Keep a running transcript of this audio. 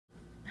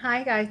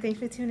Hi guys, thanks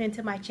for tuning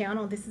into my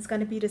channel. This is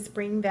going to be the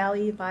Spring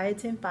Valley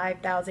Biotin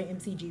 5000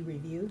 MCG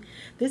review.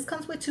 This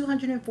comes with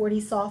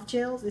 240 soft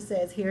gels. It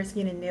says hair,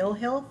 skin, and nail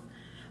health.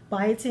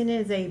 Biotin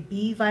is a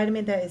B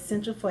vitamin that is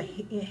essential for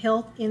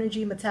health,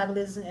 energy,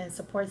 metabolism, and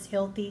supports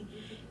healthy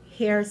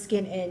hair,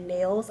 skin, and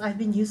nails. I've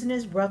been using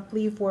this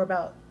roughly for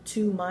about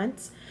 2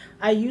 months.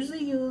 I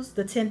usually use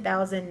the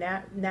 10,000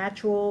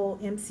 natural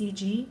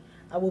MCG.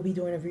 I will be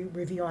doing a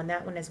review on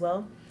that one as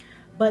well.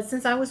 But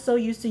since I was so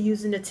used to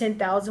using the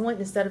 10,000 one,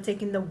 instead of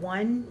taking the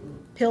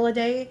 1 pill a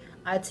day,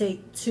 I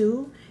take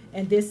 2.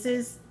 And this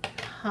is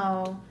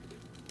the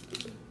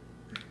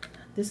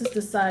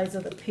size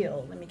of the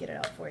pill. Let me get it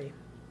out for you.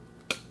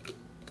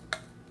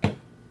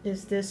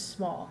 It's this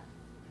small.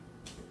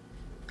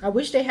 I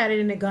wish they had it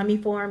in a gummy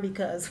form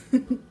because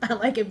I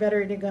like it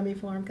better in a gummy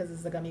form because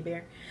it's a gummy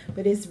bear.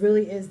 But it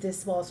really is this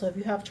small. So if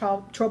you have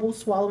trouble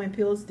swallowing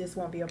pills, this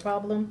won't be a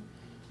problem.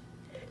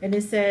 And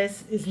it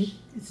says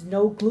it's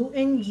no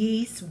gluten,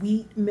 yeast,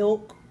 wheat,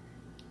 milk,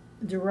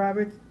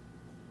 derived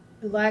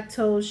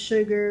lactose,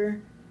 sugar,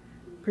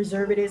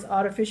 preservatives,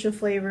 artificial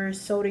flavors,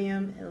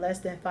 sodium, and less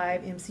than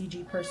 5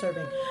 mcg per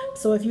serving.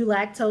 So if you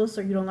lactose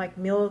or you don't like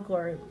milk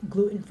or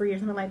gluten-free or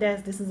something like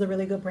that, this is a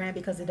really good brand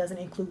because it doesn't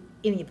include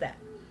any of that.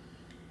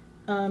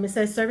 It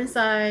says serving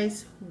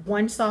size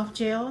 1 soft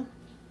gel.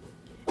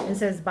 It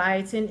says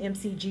Biotin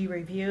MCG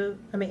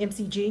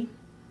MCG.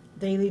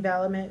 Daily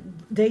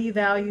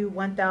value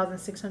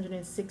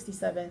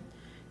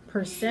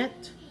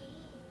 1,667%.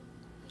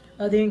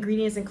 The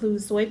ingredients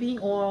include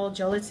soybean oil,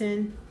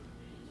 gelatin,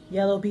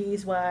 yellow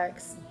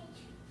beeswax,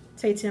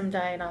 titanium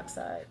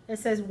dioxide. It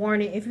says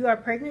warning: if you are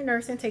pregnant,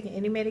 nursing, taking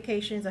any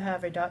medications, or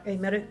have a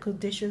medical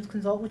condition,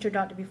 consult with your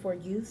doctor before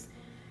use.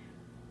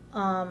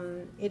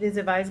 It is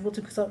advisable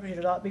to consult with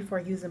your doctor before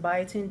using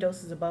Biotin.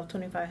 Doses above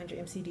 2,500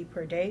 mcg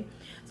per day.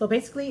 So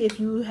basically, if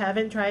you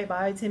haven't tried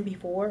Biotin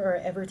before or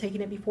ever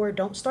taken it before,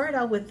 don't start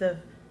out with the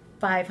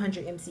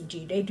 500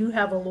 mcg. They do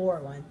have a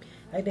lower one.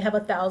 Like they have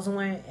 1,000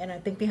 one, and I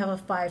think they have a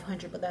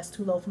 500, but that's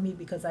too low for me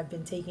because I've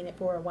been taking it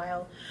for a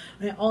while.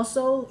 And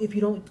also, if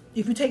you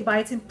take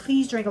Biotin,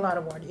 please drink a lot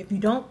of water. If you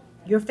don't,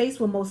 your face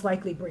will most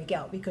likely break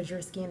out because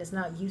your skin is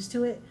not used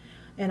to it.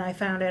 And I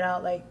found it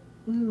out like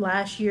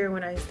last year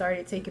when I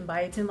started taking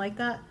Biotin like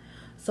that.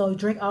 So I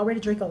already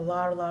drink a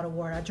lot of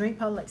water. I drink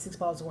probably like 6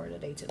 bottles of water a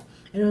day too.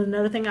 And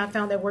another thing I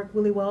found that worked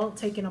really well,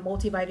 taking a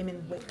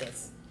multivitamin with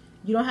this.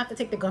 You don't have to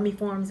take the gummy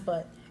forms,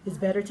 but it's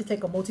better to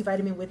take a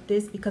multivitamin with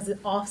this because it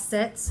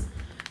offsets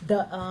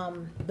the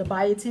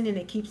Biotin and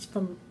it keeps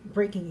from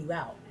breaking you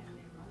out.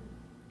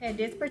 And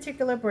this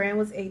particular brand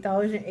was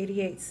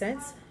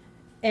 $8.88,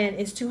 and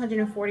it's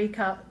 240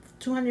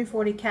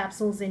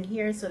 capsules in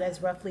here, so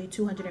that's roughly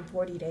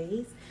 240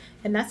 days,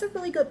 and that's a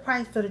really good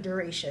price for the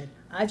duration.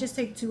 I just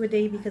take 2 a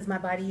day because my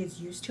body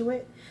is used to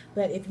it,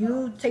 but if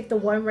you take the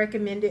 1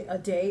 recommended a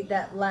day,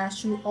 that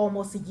lasts you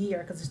almost a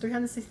year because it's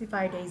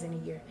 365 days in a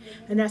year,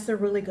 and that's a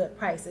really good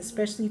price,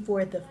 especially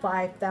for the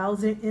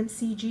 5,000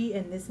 mcg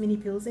and this many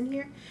pills in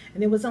here.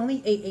 And it was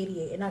only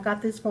 $8.88, and I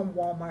got this from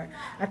Walmart.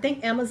 I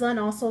think Amazon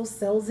also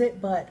sells it,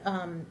 but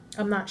I'm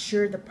not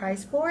sure the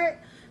price for it,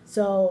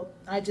 so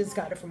I just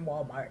got it from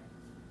Walmart.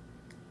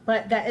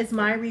 But that is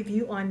my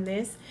review on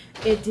this.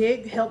 It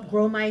did help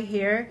grow my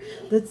hair.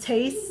 The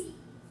taste,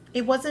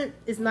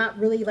 it's not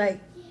really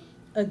like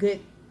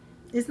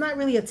it's not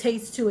really a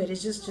taste to it.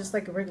 It's just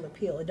like a regular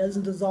pill. It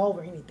doesn't dissolve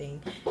or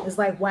anything. It's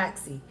like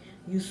waxy.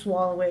 You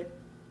swallow it.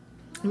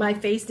 My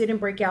face didn't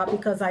break out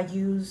because I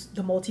used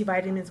the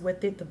multivitamins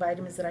with it, the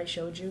vitamins that I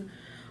showed you.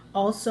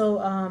 Also,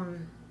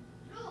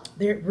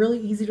 they're really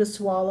easy to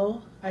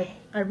swallow. I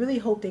really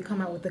hope they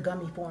come out with the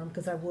gummy form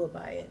because I will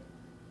buy it.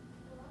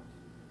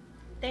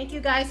 Thank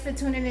you guys for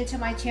tuning into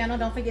my channel.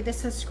 Don't forget to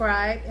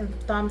subscribe and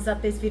thumbs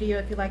up this video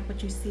if you like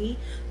what you see.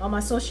 All my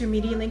social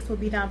media links will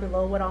be down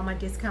below with all my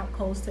discount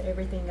codes to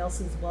everything else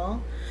as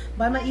well.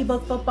 Buy my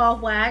ebook Football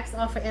Wax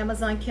off of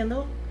Amazon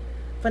Kindle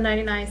for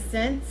 99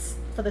 cents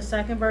for the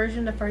second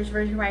version. The first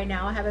version right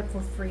now, I have it for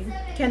free.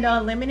 Kindle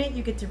Unlimited,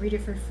 you get to read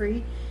it for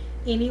free.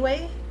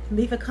 Anyway,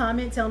 leave a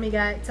comment. Tell me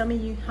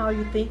how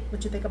you think,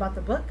 what you think about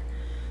the book.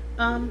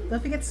 Don't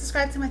forget to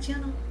subscribe to my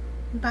channel.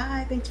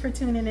 Bye. Thanks for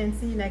tuning in.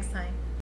 See you next time.